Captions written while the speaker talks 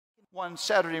One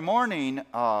Saturday morning,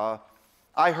 I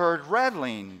heard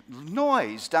rattling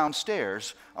noise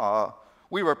downstairs.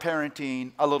 We were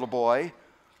parenting a little boy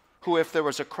who, if there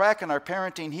was a crack in our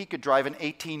parenting, he could drive an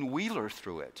 18-wheeler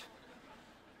through it.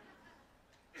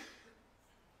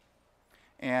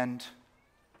 And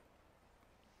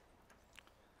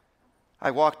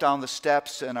I walked down the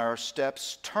steps, and our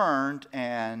steps turned,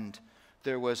 and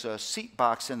there was a seat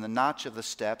box in the notch of the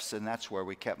steps, and that's where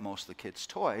we kept most of the kids'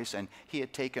 toys. And he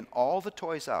had taken all the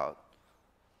toys out.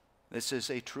 This is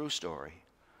a true story.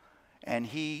 And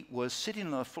he was sitting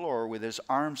on the floor with his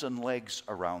arms and legs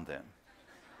around them.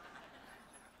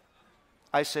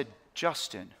 I said,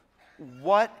 "Justin,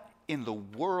 what in the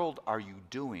world are you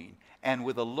doing?" And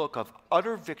with a look of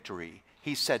utter victory,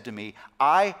 he said to me,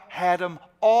 "I had them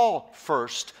all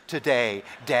first today,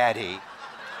 Daddy."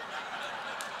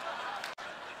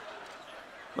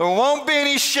 There won't be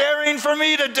any sharing for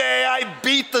me today. I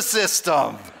beat the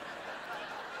system.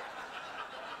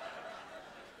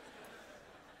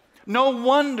 No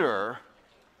wonder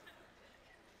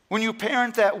when you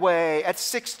parent that way at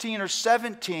 16 or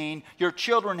 17, your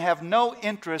children have no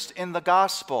interest in the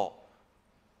gospel.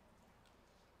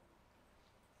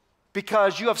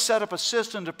 Because you have set up a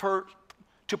system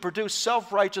to produce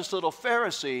self-righteous little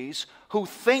Pharisees who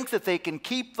think that they can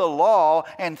keep the law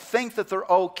and think that they're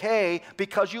okay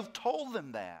because you've told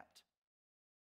them that.